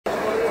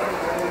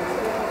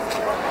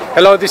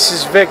Hello, this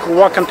is Vic.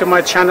 Welcome to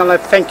my channel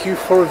and thank you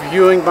for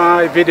viewing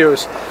my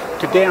videos.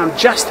 Today I'm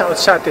just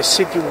outside the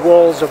city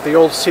walls of the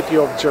old city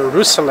of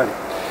Jerusalem.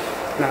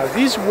 Now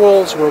these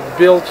walls were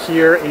built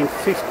here in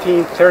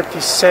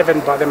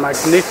 1537 by the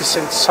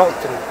magnificent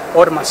Sultan,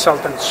 Ottoman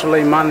Sultan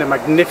Suleiman the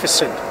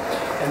Magnificent.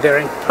 And they're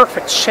in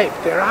perfect shape.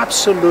 They're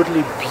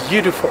absolutely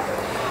beautiful.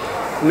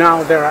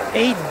 Now there are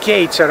 8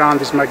 gates around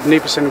these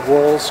magnificent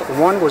walls.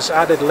 One was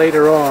added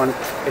later on,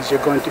 as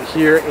you're going to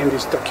hear in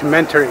this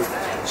documentary.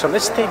 So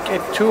let's take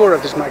a tour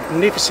of these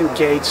magnificent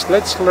gates.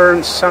 Let's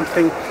learn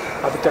something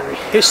about their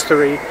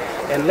history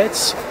and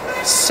let's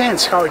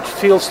sense how it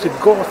feels to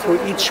go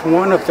through each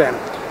one of them.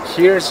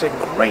 Here's a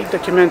great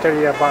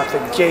documentary about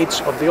the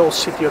gates of the old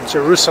city of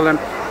Jerusalem.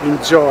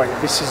 Enjoy.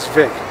 This is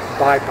Vic.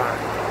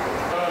 Bye-bye.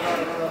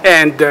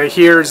 And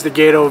here's the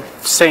gate of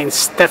Saint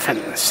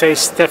Stephen, Saint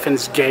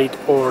Stephen's Gate,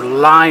 or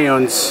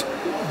Lion's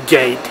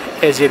Gate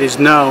as it is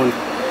known.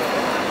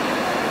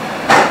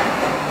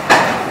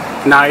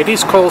 Now it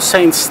is called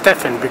Saint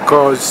Stephen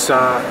because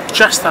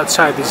just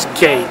outside this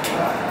gate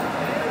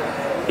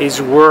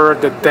is where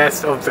the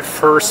death of the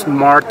first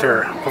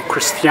martyr of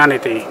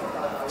Christianity,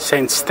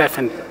 Saint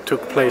Stephen,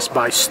 took place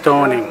by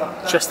stoning,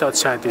 just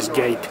outside this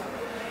gate.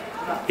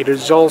 It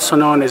is also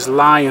known as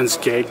Lion's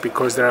Gate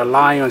because there are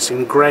lions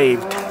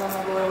engraved.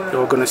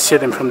 You're going to see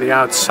them from the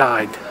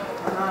outside.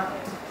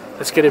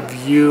 Let's get a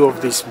view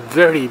of this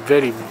very,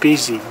 very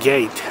busy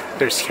gate.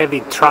 There's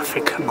heavy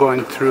traffic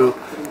going through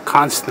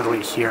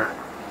constantly here.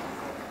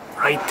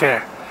 Right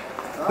there.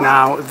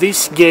 Now,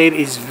 this gate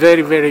is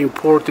very, very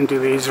important to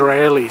the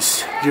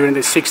Israelis during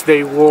the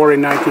Six-Day War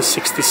in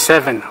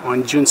 1967,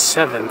 on June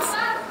 7th,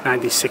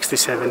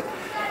 1967.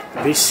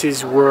 This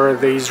is where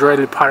the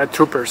Israeli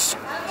paratroopers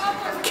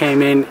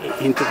came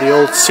into the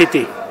old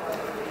city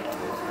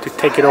to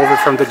take it over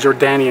from the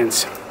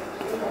Jordanians.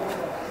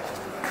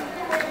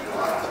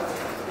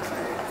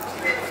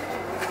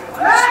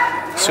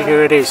 So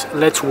here it is.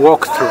 Let's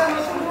walk through.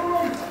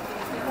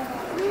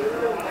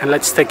 And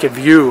let's take a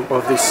view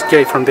of this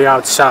gate from the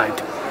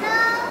outside.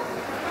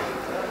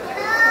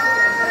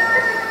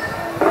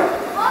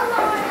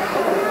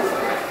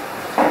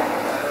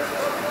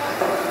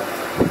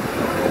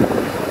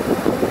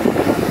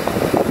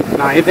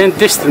 Now in the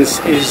distance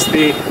is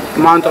the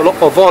Mount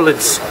of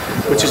Olives,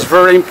 which is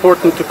very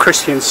important to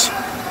Christians.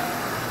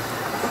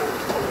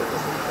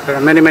 There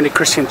are many, many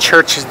Christian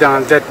churches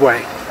down that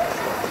way.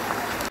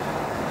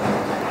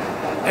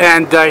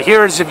 And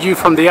here is a view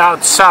from the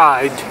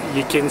outside.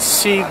 You can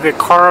see the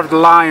carved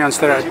lions.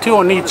 There are 2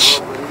 on each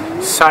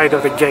side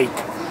of the gate.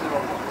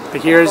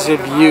 But here's a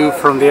view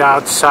from the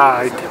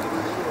outside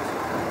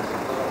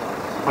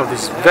of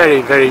this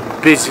very, very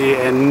busy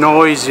and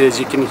noisy, as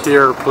you can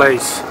hear,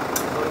 place.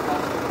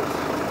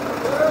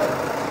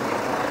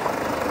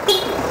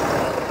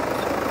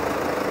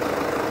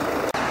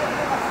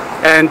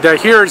 And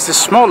here is the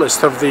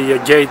smallest of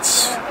the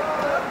gates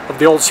of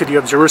the old city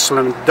of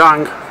Jerusalem,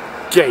 Dung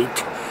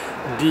Gate,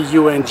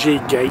 D-U-N-G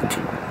Gate.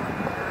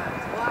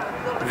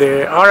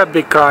 The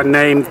Arabic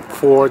name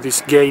for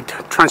this gate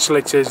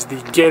translates as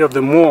the Gate of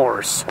the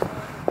Moors,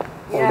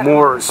 or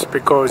Moors,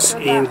 because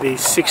in the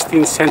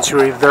 16th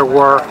century there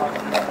were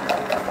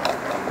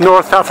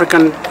North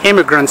African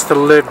immigrants that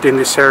lived in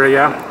this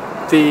area.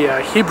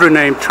 The Hebrew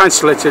name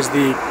translates as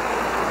the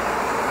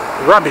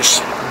Rubbish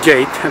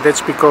Gate, and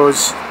that's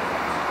because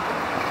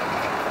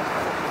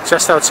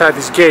just outside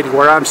this gate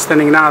where I'm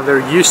standing now, there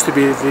used to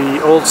be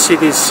the old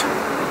city's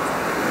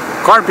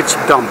garbage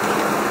dump.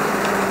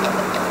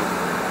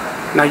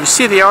 Now you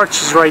see the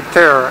arches right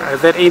there.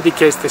 That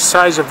indicates the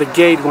size of the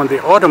gate when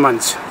the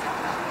Ottomans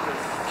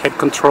had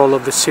control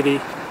of the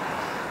city,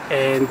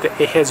 and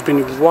it has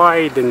been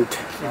widened.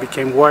 It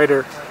became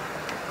wider.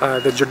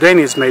 The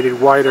Jordanians made it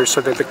wider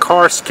so that the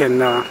cars can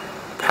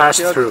pass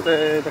through.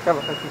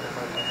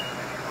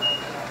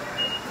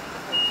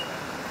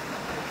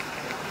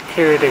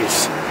 Here it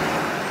is.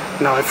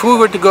 Now if we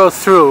were to go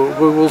through,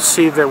 we will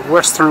see the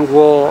Western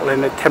Wall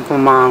and the Temple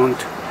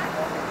Mount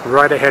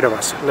right ahead of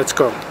us. Let's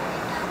go.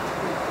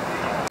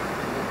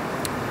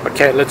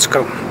 Okay, let's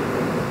go.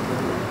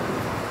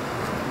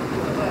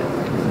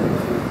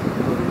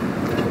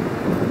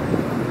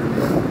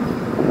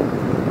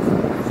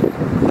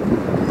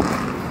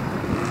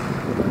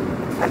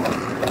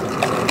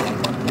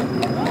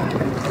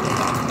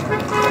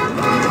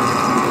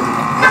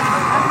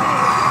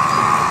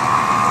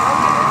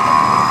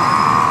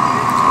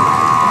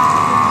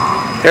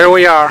 Here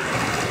we are.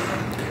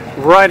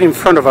 Right in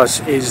front of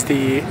us is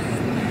the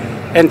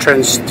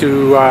entrance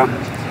to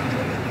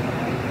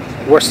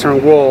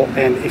Western Wall,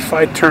 and if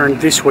I turn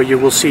this way you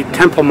will see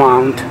Temple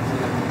Mount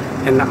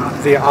and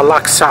the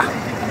al-Aqsa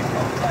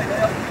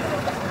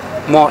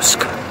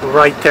Mosque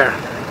right there.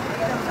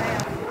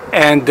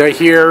 And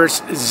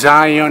here's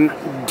Zion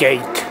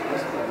Gate,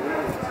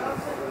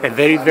 a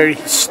very, very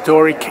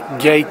historic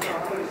gate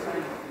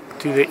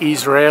to the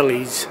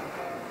Israelis.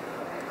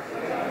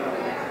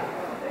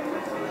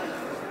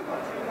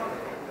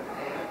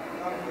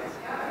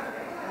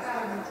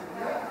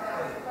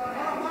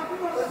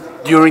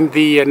 During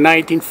the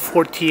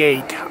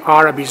 1948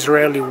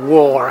 Arab-Israeli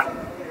War,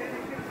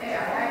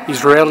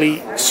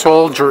 Israeli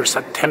soldiers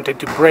attempted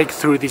to break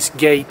through this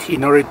gate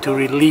in order to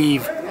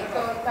relieve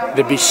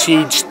the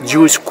besieged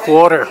Jewish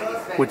quarter,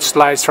 which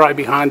lies right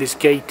behind this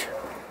gate.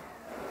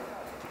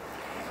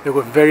 They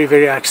were very,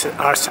 very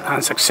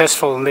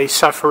unsuccessful, and they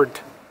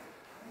suffered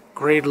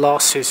great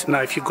losses.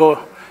 Now, if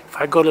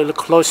I go a little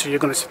closer, you're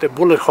going to see the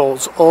bullet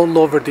holes all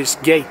over this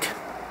gate.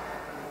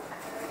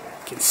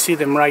 You can see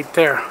them right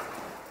there.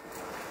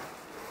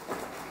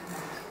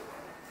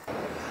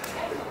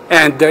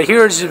 And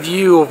here's a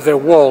view of the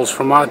walls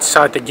from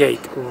outside the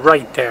gate,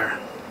 right there.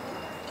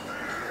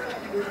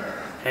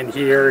 And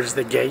here's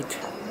the gate.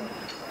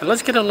 And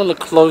let's get a little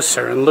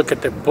closer and look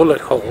at the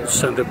bullet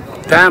holes and the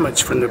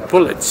damage from the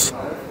bullets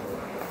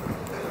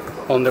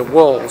on the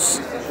walls,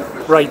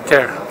 right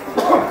there.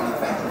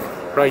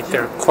 Right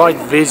there, quite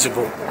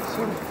visible.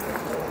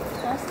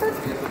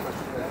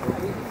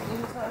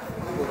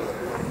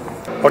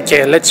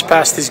 Okay, let's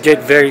pass this gate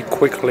very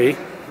quickly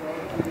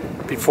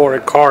before a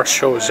car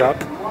shows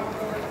up.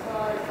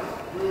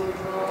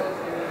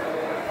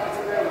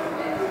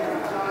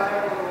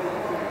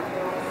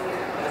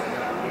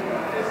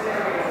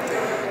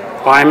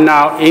 I'm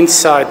now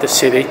inside the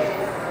city,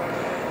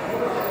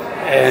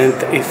 and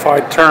if I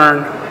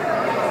turn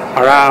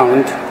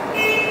around,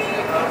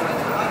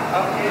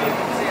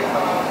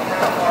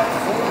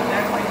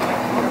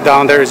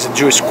 down there is a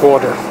Jewish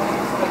quarter.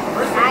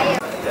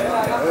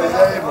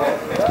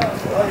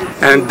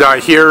 And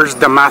here's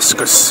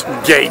Damascus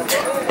Gate,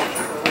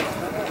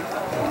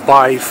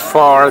 by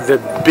far the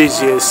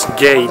busiest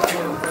gate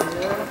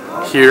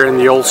here in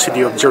the old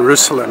city of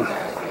Jerusalem.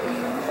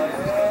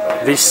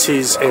 This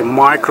is a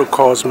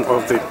microcosm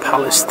of the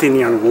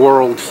Palestinian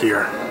world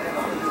here.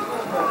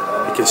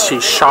 You can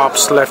see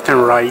shops left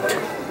and right,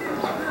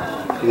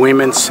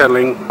 women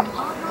selling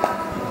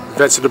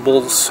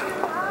vegetables.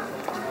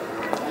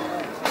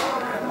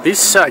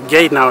 This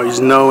gate now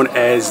is known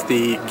as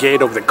the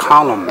Gate of the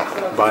Column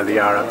by the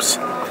Arabs,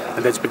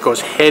 and that's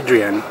because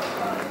Hadrian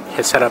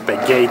has set up a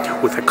gate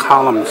with a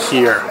column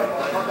here,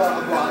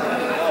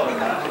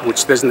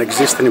 which doesn't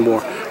exist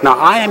anymore. Now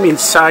I am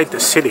inside the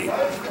city,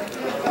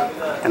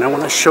 and I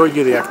want to show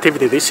you the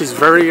activity. This is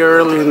very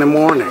early in the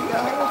morning.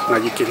 Now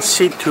you can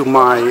see to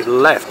my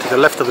left, to the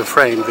left of the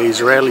frame, the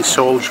Israeli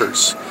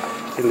soldiers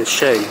in the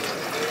shade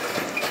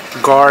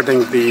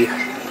guarding the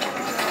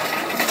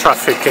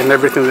traffic and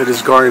everything that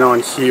is going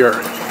on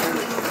here.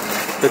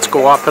 Let's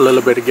go up a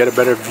little bit to get a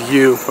better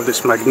view of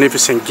this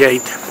magnificent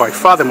gate, by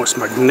far the most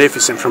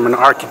magnificent from an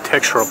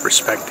architectural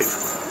perspective.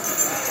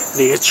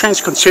 It has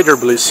changed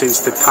considerably since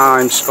the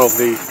times of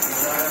the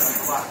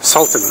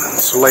Sultan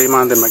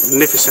Suleiman the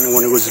Magnificent,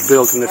 when it was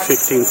built in the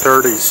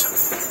 1530s.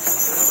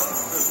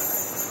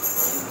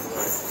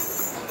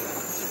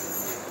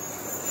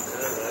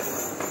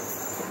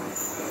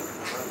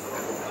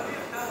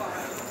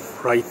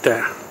 Right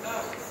there.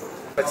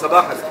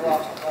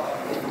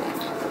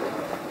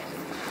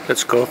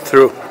 Let's go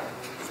through.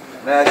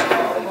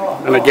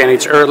 And again,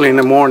 it's early in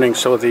the morning,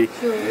 so the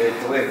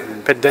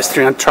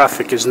pedestrian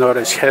traffic is not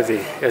as heavy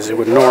as it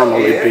would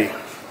normally be.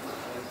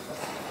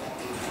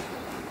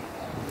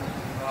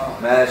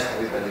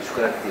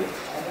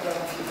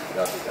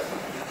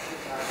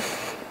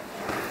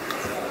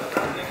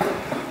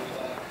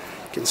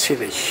 You can see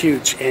the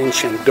huge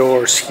ancient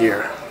doors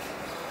here.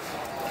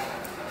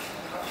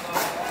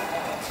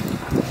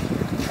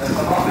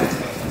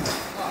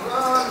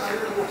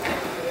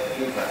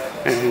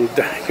 And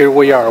here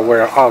we are,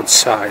 we're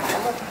outside.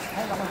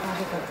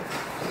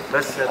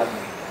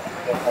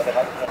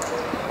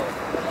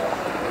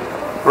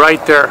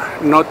 Right there,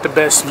 not the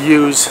best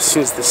views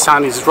since the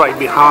sun is right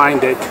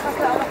behind it,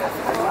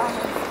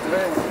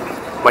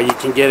 but you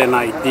can get an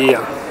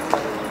idea.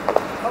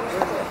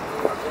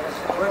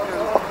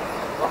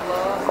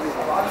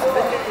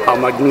 How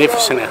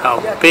magnificent and how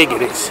big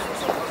it is.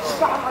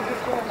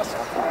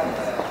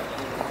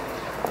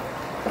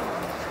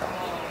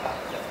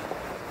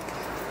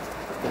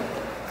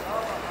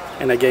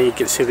 And again, you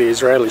can see the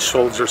Israeli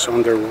soldiers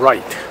on the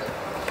right.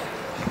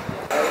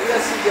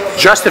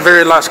 Just the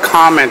very last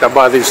comment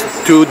about these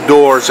two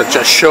doors I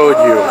just showed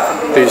you,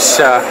 these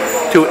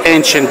two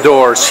ancient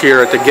doors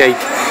here at the gate.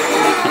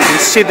 You can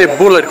see the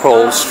bullet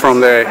holes from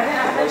the,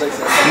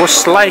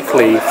 most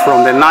likely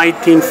from the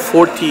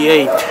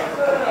 1948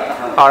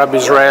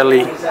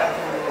 Arab-Israeli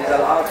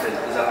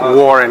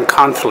war and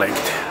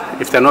conflict.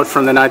 If they're not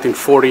from the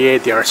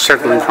 1948, they are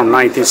certainly from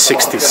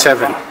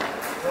 1967.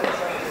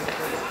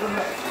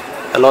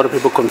 A lot of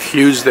people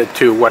confuse the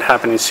two, what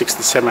happened in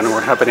 67 and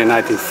what happened in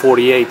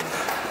 1948.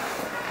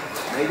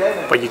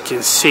 But you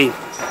can see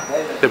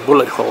the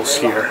bullet holes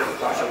here,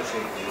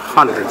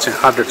 hundreds and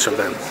hundreds of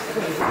them.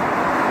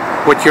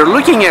 What you're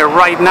looking at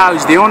right now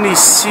is the only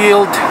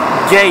sealed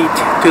gate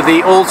to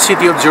the old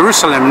city of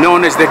Jerusalem,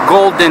 known as the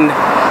Golden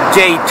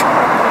Gate.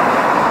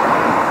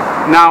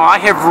 Now, I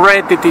have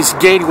read that this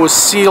gate was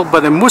sealed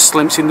by the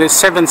Muslims in the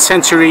 7th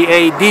century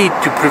AD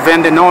to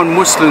prevent the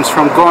non-Muslims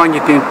from going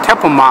into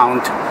Temple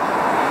Mount.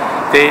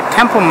 The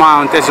Temple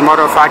Mount, as a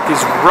matter of fact,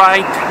 is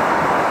right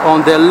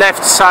on the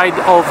left side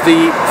of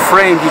the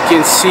frame. You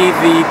can see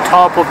the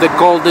top of the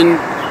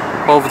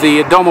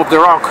Dome of the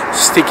Rock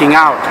sticking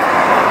out.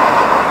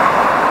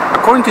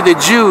 According to the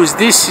Jews,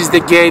 this is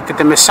the gate that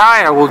the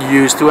Messiah will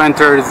use to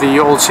enter the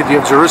old city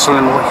of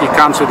Jerusalem when he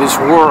comes to this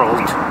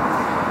world.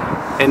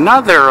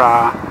 Another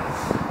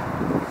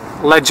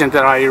legend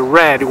that I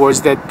read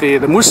was that the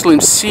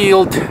Muslims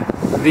sealed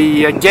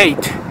the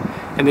gate,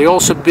 and they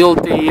also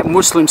built the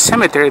Muslim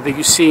cemetery that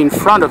you see in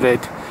front of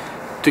it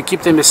to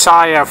keep the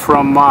Messiah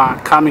from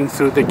coming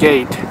through the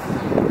gate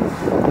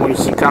when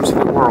he comes to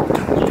the world.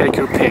 Take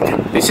your pick.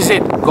 This is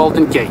it,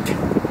 Golden Gate.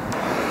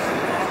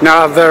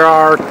 Now there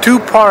are two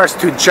parts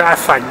to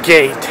Jaffa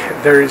Gate.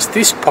 There is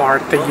this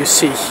part that you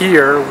see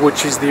here,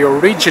 which is the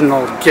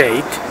original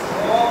gate,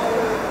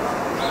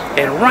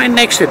 and right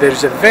next to it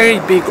there's a very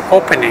big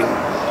opening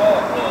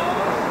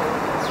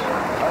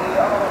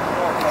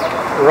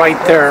right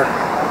there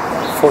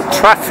for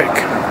traffic.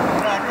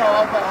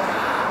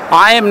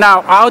 I am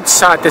now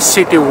outside the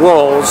city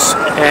walls,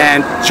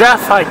 and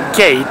Jaffa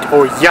Gate,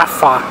 or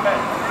Jaffa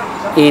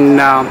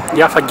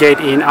Gate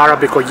in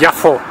Arabic, or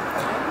Jaffo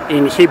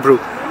in Hebrew,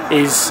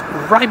 is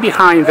right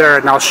behind there,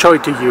 and I'll show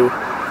it to you.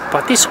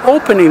 But this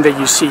opening that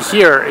you see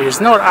here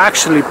is not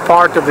actually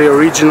part of the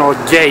original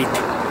gate.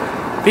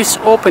 This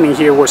opening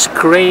here was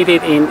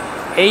created in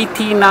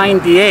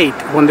 1898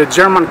 when the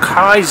German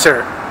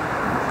Kaiser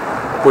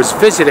was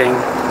visiting,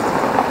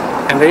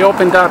 and they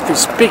opened up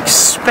this big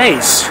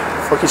space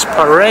for his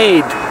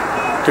parade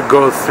to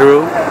go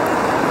through.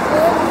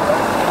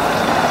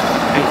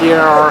 And here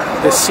are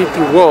the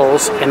city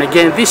walls, and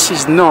again, this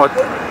is not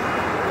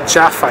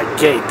Jaffa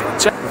Gate.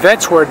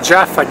 That's where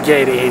Jaffa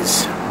Gate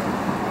is,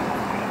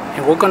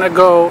 and we're gonna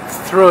go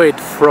through it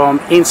from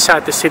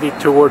inside the city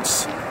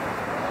towards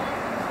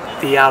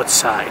the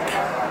outside.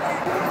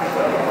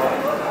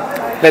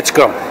 Let's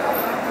go.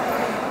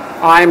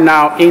 I'm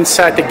now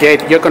inside the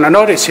gate. You're gonna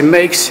notice it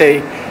makes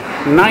a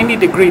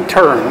 90-degree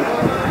turn,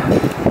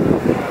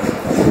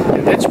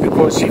 and that's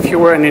because if you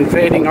were an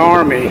invading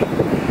army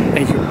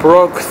and you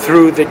broke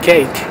through the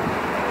gate,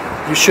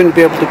 you shouldn't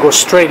be able to go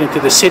straight into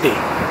the city.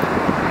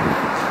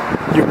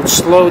 You would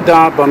slow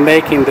down by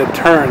making the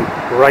turn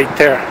right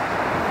there.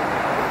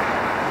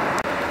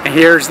 And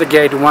here's the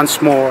gate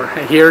once more,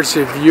 and here's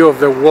a view of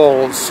the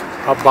walls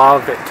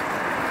above it.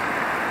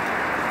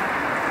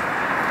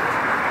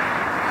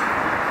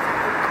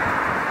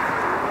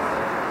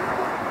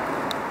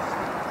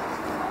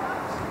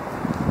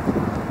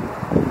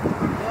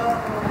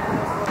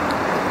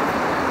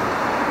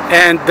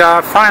 And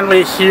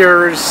finally,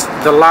 here's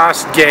the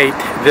last gate,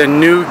 the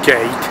new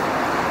gate.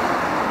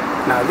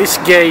 Now this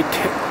gate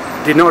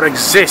did not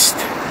exist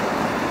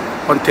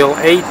until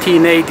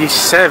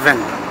 1887,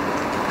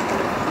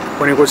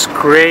 when it was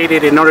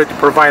created in order to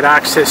provide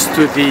access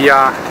to the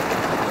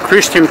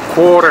Christian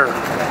Quarter,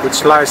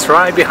 which lies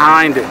right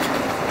behind it.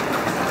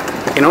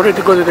 In order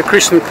to go to the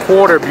Christian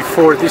Quarter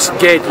before this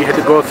gate, you had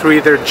to go through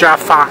either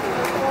Jaffa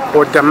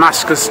or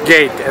Damascus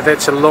Gate.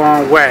 That's a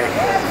long way,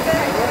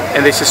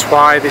 and this is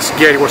why this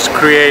gate was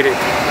created.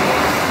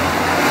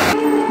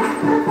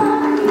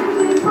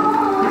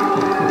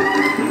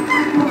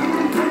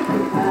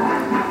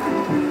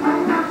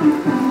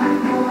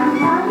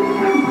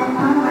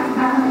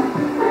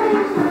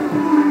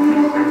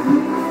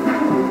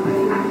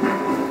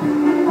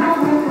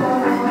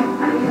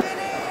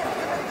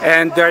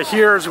 And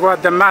here's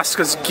what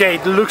Damascus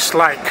Gate looks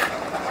like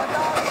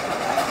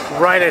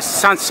right at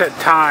sunset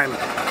time.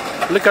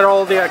 Look at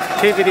all the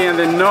activity and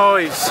the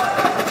noise.